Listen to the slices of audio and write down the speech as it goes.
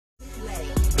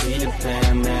Peter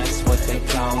Pan, that's what they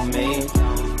call me.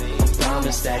 I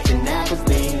promise that you'll never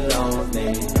be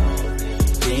lonely.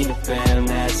 Peter Pan,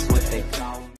 that's what they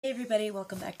call me. Hey everybody,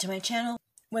 welcome back to my channel.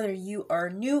 Whether you are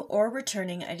new or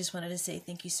returning, I just wanted to say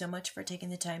thank you so much for taking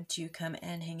the time to come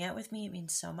and hang out with me. It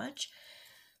means so much.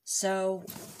 So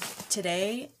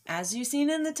today, as you've seen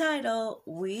in the title,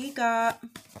 we got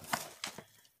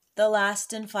the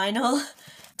last and final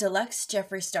Deluxe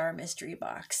Jeffree Star Mystery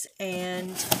Box.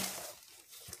 And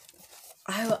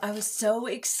I was so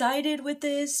excited with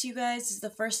this, you guys. This is the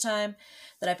first time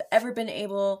that I've ever been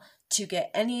able to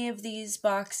get any of these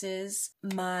boxes.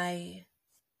 My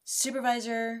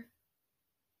supervisor,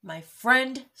 my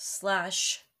friend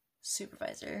slash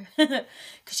supervisor, because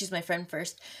she's my friend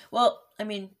first. Well, I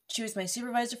mean, she was my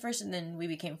supervisor first and then we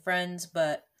became friends,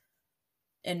 but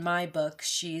in my book,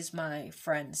 she's my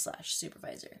friend slash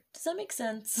supervisor. Does that make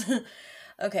sense?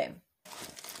 Okay.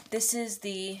 This is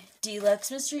the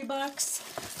Deluxe Mystery Box.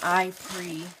 I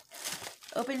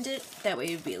pre-opened it. That way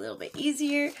it would be a little bit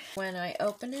easier. When I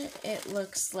open it, it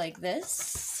looks like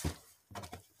this.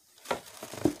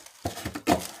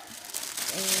 And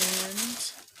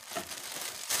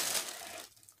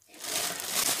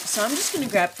so I'm just going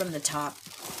to grab from the top.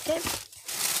 Okay.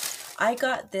 I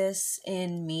got this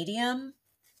in medium.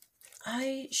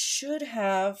 I should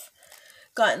have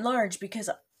gotten large because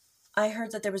I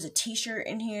heard that there was a t-shirt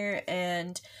in here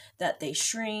and that they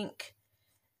shrink.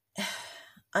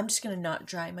 I'm just going to not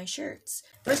dry my shirts.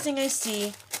 First thing I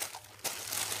see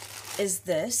is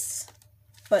this,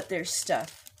 but there's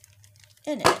stuff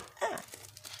in it.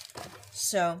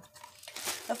 So,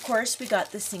 of course, we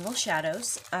got the single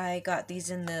shadows. I got these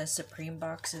in the Supreme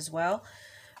box as well.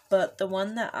 But the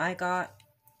one that I got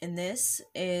in this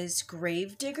is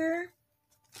Gravedigger.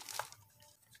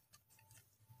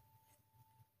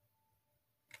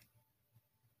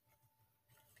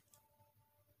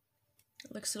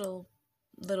 It looks a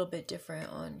little bit different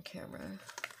on camera.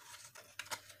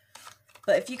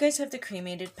 But if you guys have the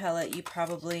cremated palette, you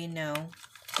probably know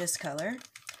this color.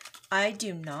 I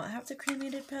do not have the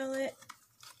cremated palette.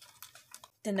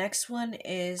 The next one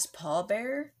is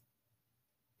Pallbearer.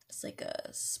 It's like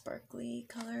a sparkly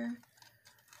color.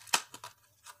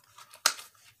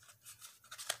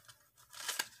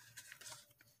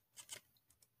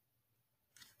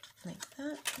 Like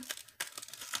that.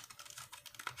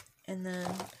 And then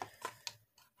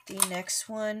the next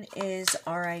one is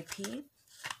RIP.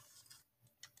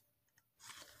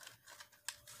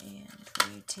 And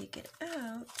when you take it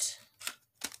out,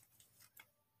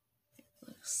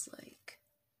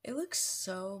 it looks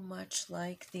so much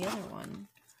like the other one.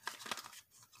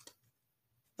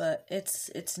 But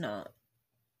it's not.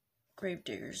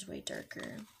 Gravedigger's way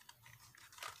darker.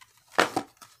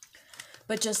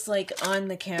 But just like on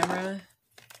the camera,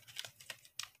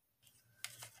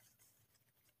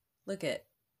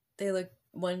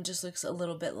 one just looks a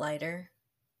little bit lighter.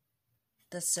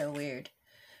 That's so weird.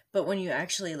 But when you're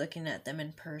actually looking at them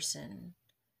in person,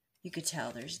 you could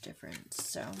tell there's a difference.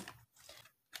 So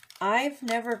I've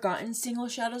never gotten single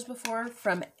shadows before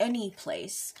from any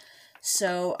place.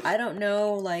 So I don't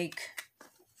know, like,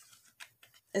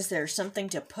 is there something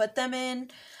to put them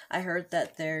in? I heard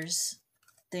that there's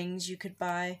things you could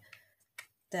buy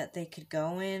that they could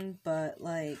go in, but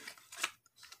like,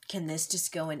 can this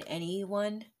just go in any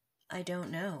one? I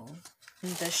don't know.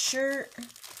 And the shirt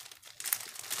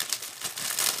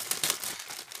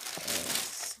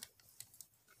is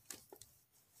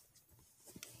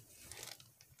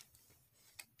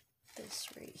this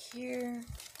right here.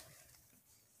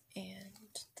 And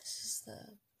this is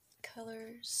the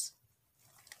colors.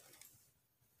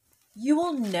 You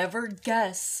will never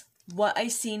guess what I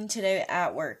seen today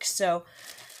at work. So,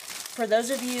 for those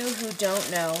of you who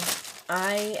don't know,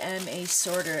 I am a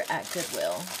sorter at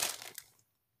Goodwill.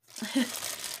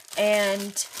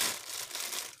 And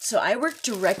so I work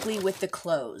directly with the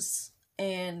clothes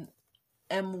and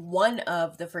am one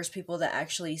of the first people that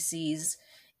actually sees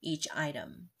each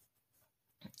item.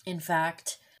 In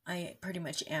fact, I pretty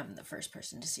much am the first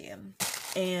person to see him.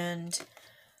 And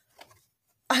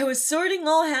I was sorting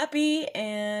all happy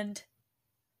and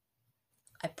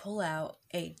I pull out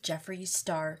a Jeffree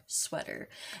Star sweater.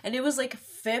 And it was like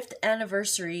 5th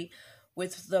anniversary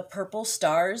with the purple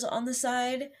stars on the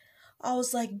side. I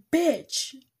was like,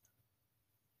 bitch,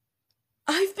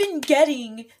 I've been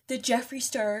getting the Jeffree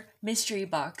Star mystery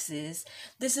boxes.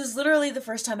 This is literally the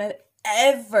first time I've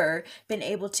ever been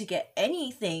able to get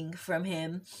anything from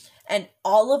him. And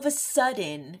all of a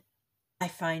sudden, I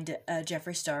find a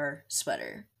Jeffree Star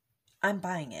sweater. I'm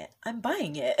buying it. I'm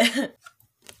buying it.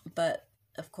 But,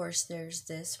 of course, there's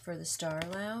this for the Star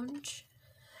Lounge.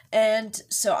 And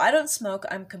so I don't smoke.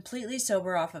 I'm completely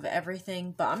sober off of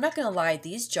everything, but I'm not gonna lie,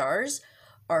 these jars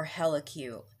are hella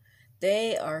cute.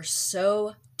 They are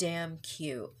so damn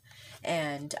cute.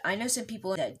 And I know some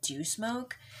people that do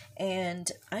smoke,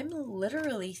 and I'm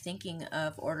literally thinking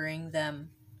of ordering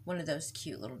them one of those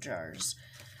cute little jars.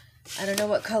 I don't know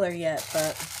what color yet,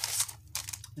 but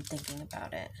I'm thinking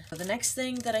about it. So the next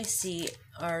thing that I see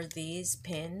are these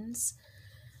pins.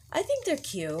 I think they're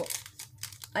cute.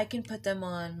 I can put them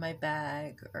on my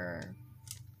bag or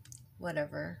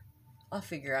whatever. I'll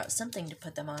figure out something to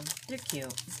put them on. They're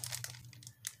cute.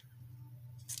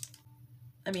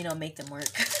 I mean, I'll make them work.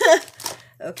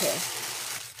 Okay.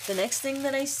 The next thing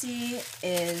that I see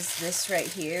is this right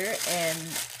here, and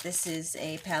this is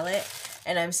a palette,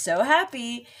 and I'm so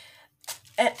happy.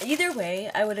 Either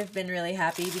way, I would have been really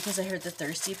happy because I heard the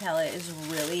Thirsty palette is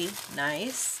really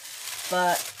nice,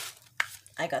 but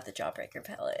I got the Jawbreaker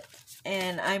palette,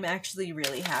 and I'm actually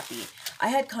really happy. I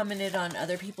had commented on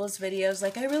other people's videos,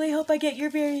 like, I really hope I get your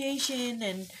variation,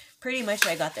 and pretty much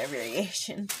I got their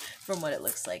variation from what it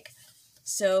looks like.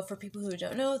 So for people who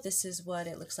don't know, this is what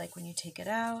it looks like when you take it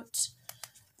out.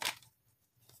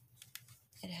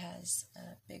 It has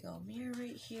a big old mirror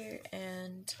right here,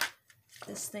 and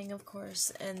this thing, of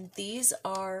course, and these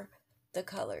are the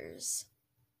colors.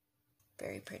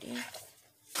 Very pretty.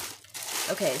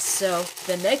 Okay, so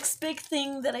the next big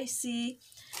thing that I see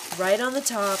right on the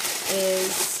top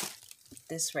is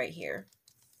this right here.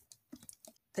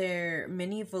 Their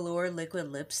mini velour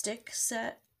liquid lipstick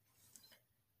set.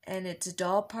 And it's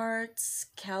doll parts,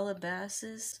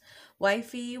 Calabasas,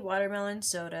 Wifey, Watermelon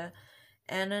Soda,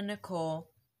 Anna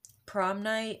Nicole, Prom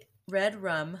Night, Red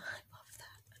Rum, I love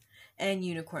that, and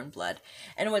Unicorn Blood.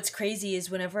 And what's crazy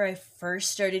is whenever I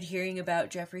first started hearing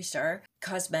about Jeffree Star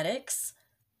Cosmetics,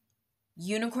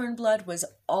 Unicorn Blood was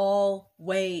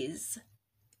always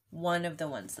one of the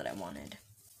ones that I wanted.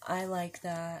 I like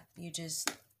that. It's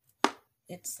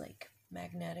like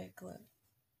magnetic. Look.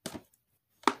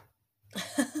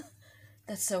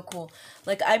 That's so cool.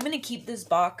 Like, I'm gonna keep this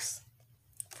box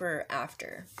for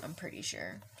after, I'm pretty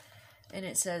sure. And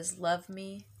it says, love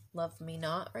me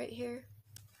not, right here.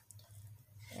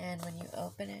 And when you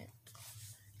open it,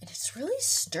 and it's really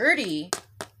sturdy.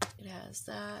 It has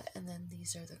that, and then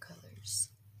these are the colors.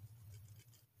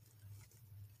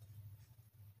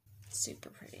 Super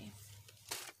pretty.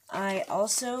 I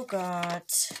also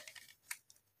got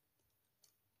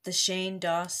the Shane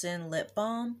Dawson lip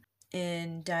balm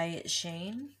in Diet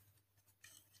Shane.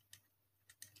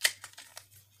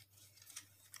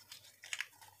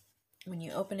 When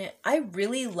you open it, I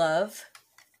really love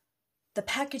the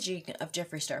packaging of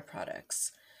Jeffree Star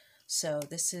products. So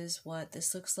this is what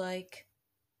this looks like.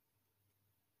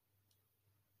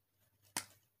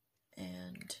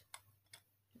 And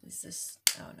is this,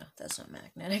 oh no, that's not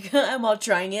magnetic. I'm all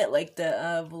trying it, like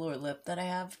the velour lip that I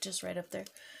have just right up there.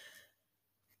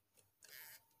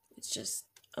 It's just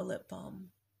a lip balm,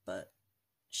 but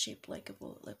shaped like a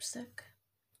bullet lipstick.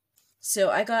 So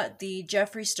I got the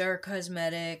Jeffree Star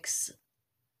Cosmetics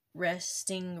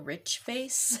Resting Rich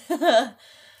Face.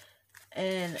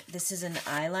 And this is an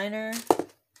eyeliner.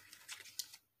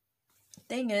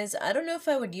 Thing is, I don't know if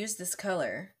I would use this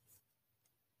color,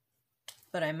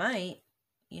 but I might.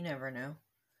 You never know.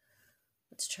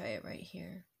 Let's try it right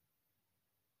here.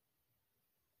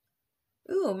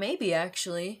 Ooh, maybe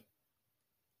actually.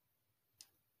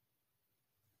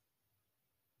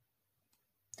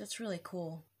 That's really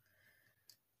cool.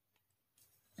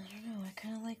 I don't know, I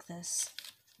kind of like this.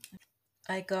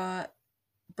 I got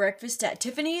breakfast at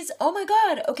Tiffany's. Oh my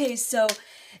god! Okay, so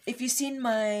if you've seen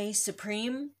my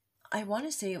Supreme, I want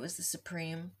to say it was the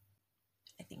Supreme.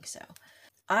 I think so.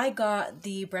 I got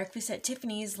the breakfast at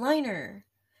Tiffany's liner.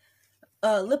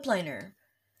 Lip liner.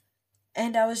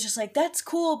 And I was just like, that's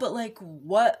cool, but like,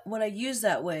 what would I use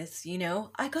that with, you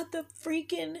know? I got the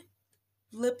freaking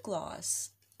lip gloss.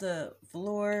 The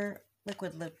velour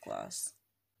liquid lip gloss.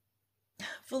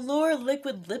 Velour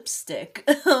liquid lipstick.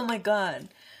 Oh my god.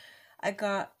 I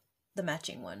got the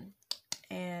matching one.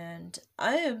 And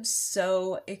I am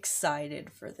so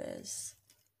excited for this.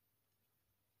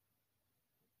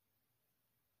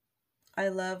 I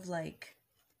love like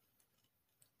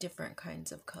different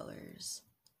kinds of colors.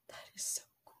 That is so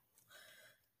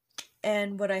cool.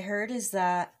 And what I heard is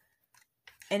that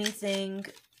anything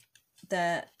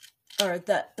that, or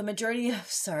that the majority of,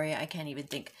 sorry, I can't even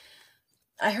think.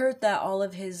 I heard that all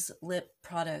of his lip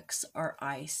products are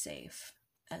eye safe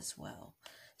as well.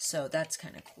 So that's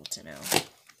kind of cool to know.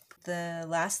 The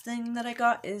last thing that I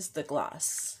got is the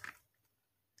gloss.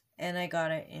 And I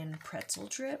got it in Pretzel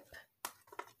Drip.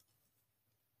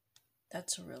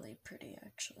 That's really pretty,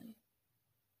 actually.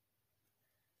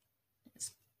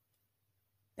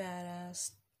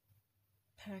 badass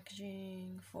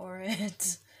packaging for it.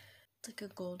 It's like a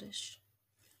goldish.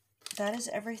 That is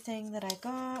everything that I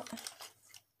got.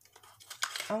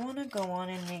 I want to go on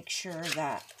and make sure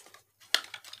that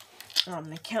I'm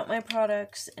going to count my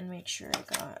products and make sure I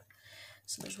got.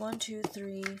 So there's 1, 2,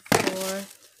 3, 4,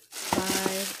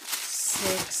 5,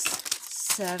 6,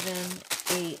 7,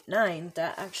 8, 9.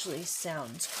 That actually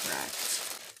sounds correct.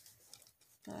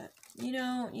 But you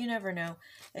know, you never know.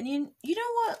 And you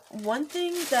know what? One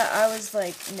thing that I was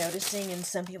like noticing in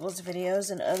some people's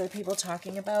videos and other people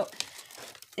talking about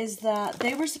is that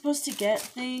they were supposed to get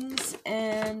things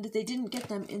and they didn't get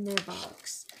them in their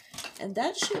box. And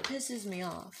that shit pisses me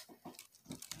off.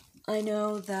 I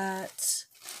know that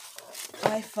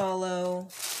I follow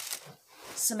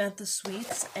Samantha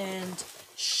Sweets and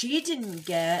she didn't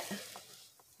get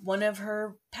one of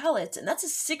her palettes, and that's a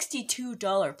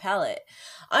 $62 palette.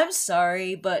 I'm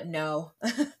sorry, but no.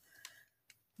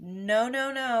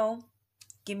 No.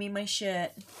 Give me my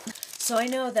shit. So I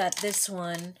know that this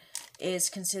one is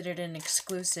considered an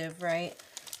exclusive, right?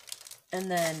 And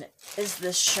then, is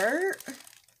the shirt?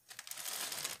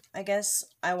 I guess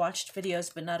I watched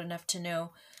videos, but not enough to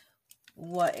know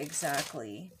what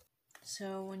exactly.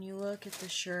 So when you look at the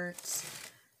shirts,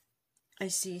 I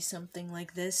see something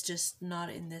like this, just not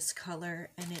in this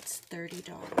color, and it's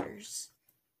 $30.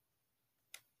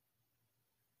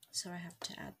 So I have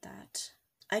to add that.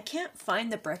 I can't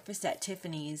find the Breakfast at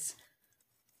Tiffany's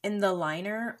in the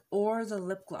liner or the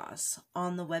lip gloss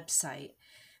on the website.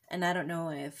 And I don't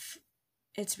know if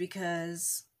it's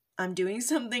because I'm doing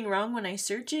something wrong when I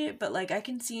search it, but like I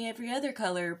can see every other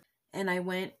color. And I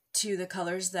went to the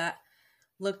colors that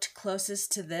looked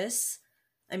closest to this.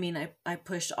 I mean, I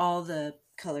pushed all the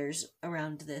colors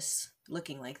around this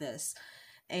looking like this,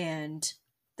 and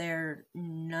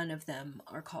none of them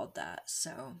are called that.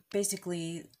 So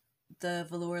basically the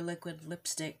velour liquid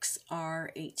lipsticks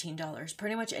are $18.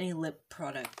 Pretty much any lip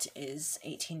product is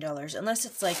 $18, unless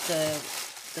it's like the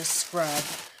scrub,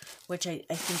 which I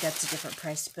think that's a different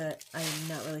price, but I'm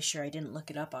not really sure. I didn't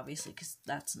look it up, obviously, because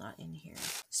that's not in here.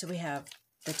 So we have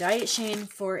the Diet Shane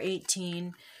for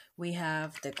 $18. We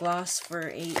have the gloss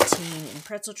for $18 in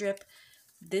Pretzel Drip.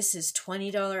 This is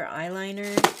 $20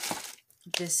 eyeliner.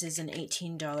 This is an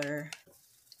 $18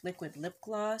 liquid lip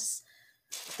gloss.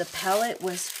 The palette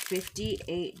was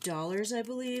 $58, I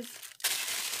believe.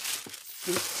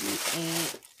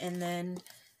 58. And then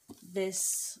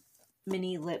this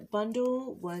mini lip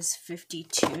bundle was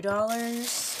 $52.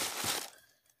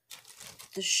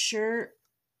 The shirt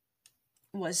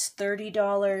was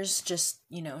 $30, just,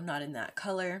 you know, not in that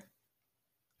color.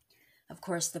 Of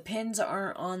course, the pins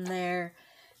aren't on there,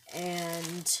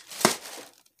 and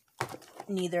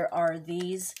neither are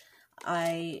these.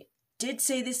 I did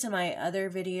say this in my other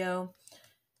video.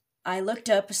 I looked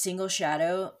up a single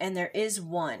shadow, and there is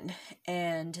one,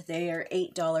 and they are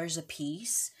 $8 a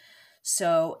piece.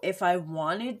 So if I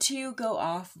wanted to go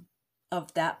off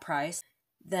of that price,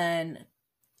 then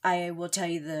I will tell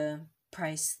you the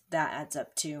price that adds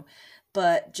up to.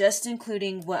 But just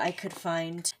including what I could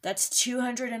find, that's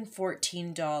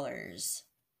 $214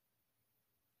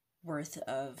 worth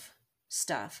of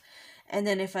stuff. And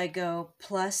then if I go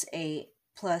plus 8,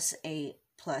 plus 8,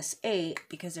 plus 8,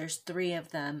 because there's 3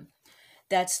 of them,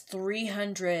 that's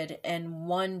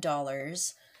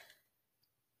 $301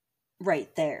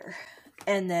 right there.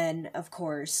 And then, of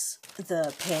course,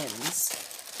 the pins.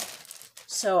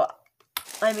 So,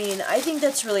 I mean, I think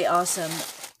that's really awesome.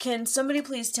 Can somebody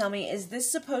please tell me, is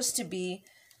this supposed to be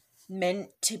meant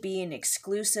to be an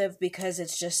exclusive because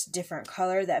it's just different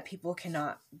color that people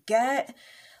cannot get?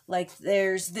 Like,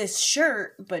 there's this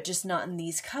shirt, but just not in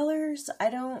these colors?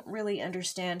 I don't really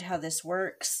understand how this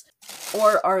works.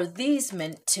 Or are these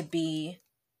meant to be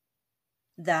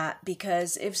that?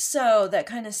 Because if so, that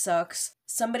kind of sucks.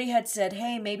 Somebody had said,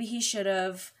 hey, maybe he should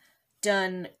have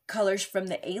done colors from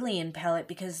the Alien palette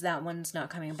because that one's not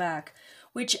coming back.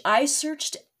 Which I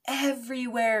searched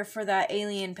everywhere for that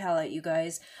Alien palette, you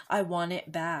guys. I want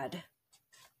it bad.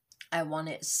 I want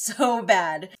it so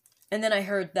bad. And then I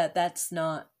heard that that's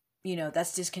not, you know,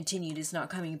 that's discontinued, it's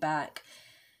not coming back.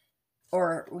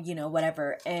 Or, you know,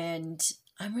 whatever. And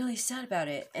I'm really sad about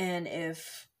it. And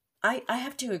if, I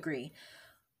have to agree.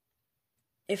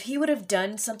 If he would have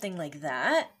done something like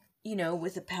that, you know,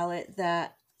 with a palette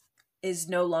that is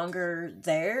no longer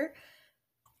there,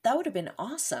 that would have been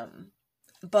awesome.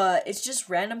 But it's just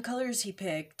random colors he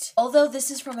picked. Although this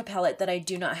is from a palette that I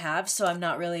do not have, so I'm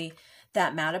not really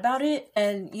that mad about it.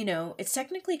 And, you know, it's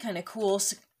technically kind of cool.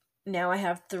 So now I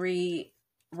have 3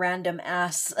 random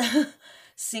ass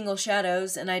single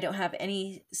shadows, and I don't have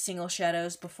any single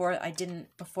shadows before. I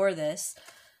didn't before this.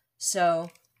 So,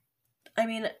 I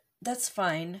mean, that's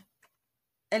fine.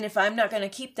 And if I'm not going to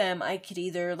keep them, I could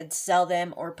either sell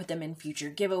them or put them in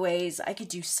future giveaways. I could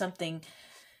do something,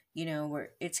 you know, where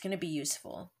it's going to be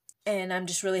useful. And I'm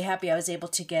just really happy I was able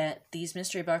to get these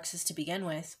mystery boxes to begin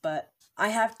with. But I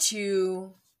have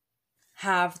to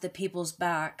have the people's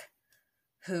back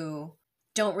who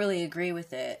don't really agree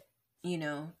with it. You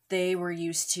know, they were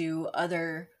used to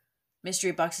other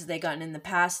mystery boxes they gotten in the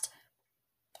past,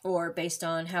 or based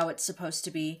on how it's supposed to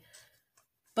be.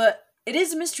 But it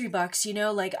is a mystery box, you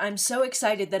know, like, I'm so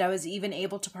excited that I was even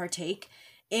able to partake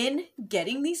in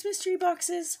getting these mystery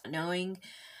boxes, knowing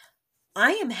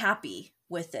I am happy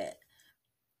with it.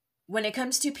 When it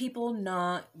comes to people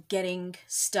not getting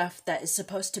stuff that is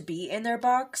supposed to be in their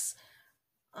box,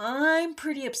 I'm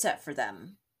pretty upset for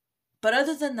them. But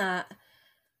other than that,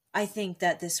 I think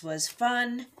that this was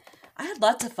fun. I had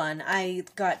lots of fun. I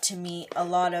got to meet a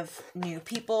lot of new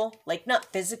people, like,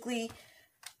 not physically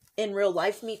in real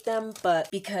life meet them,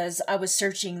 but because I was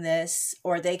searching this,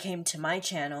 or they came to my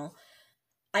channel,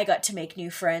 I got to make new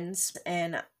friends,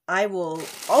 and I will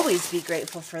always be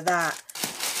grateful for that.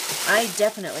 I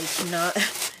definitely cannot,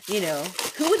 you know,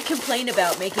 who would complain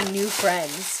about making new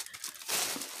friends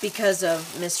because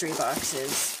of mystery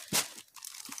boxes?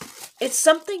 It's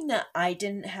something that I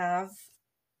didn't have,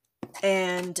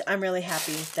 and I'm really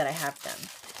happy that I have them.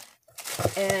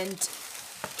 And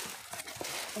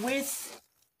with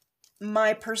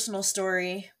my personal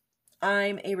story,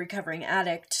 I'm a recovering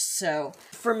addict, so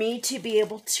for me to be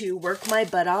able to work my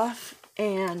butt off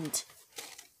and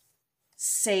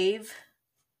save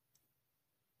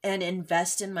and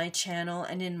invest in my channel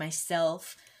and in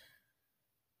myself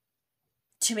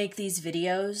to make these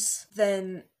videos,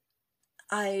 then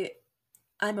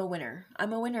I'm a winner.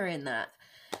 I'm a winner in that.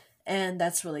 And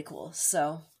that's really cool.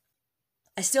 So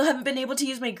I still haven't been able to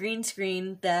use my green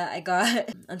screen that I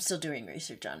got. I'm still doing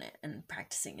research on it and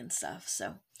practicing and stuff.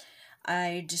 So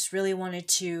I just really wanted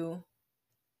to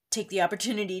take the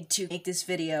opportunity to make this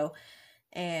video.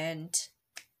 And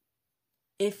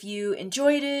if you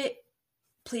enjoyed it,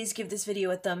 please give this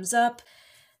video a thumbs up.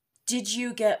 Did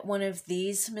you get one of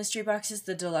these mystery boxes,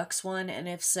 the deluxe one? And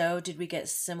if so, did we get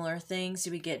similar things?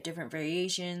 Did we get different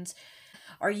variations?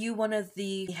 Are you one of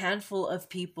the handful of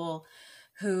people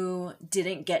who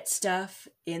didn't get stuff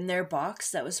in their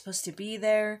box that was supposed to be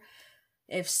there?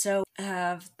 If so,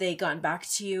 have they gotten back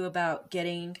to you about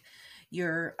getting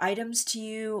your items to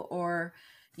you? Or,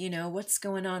 you know, what's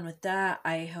going on with that?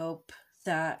 I hope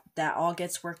that that all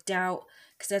gets worked out,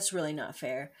 because that's really not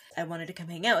fair. I wanted to come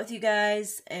hang out with you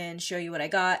guys and show you what I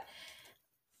got.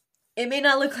 It may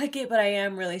not look like it, but I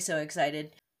am really so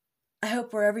excited. I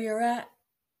hope wherever you're at,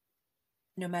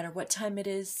 no matter what time it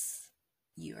is,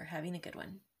 you are having a good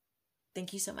one.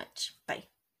 Thank you so much. Bye.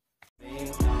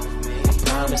 I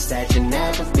promise that you'll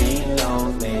never be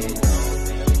lonely.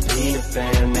 Be a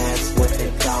fan, that's what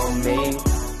they call me.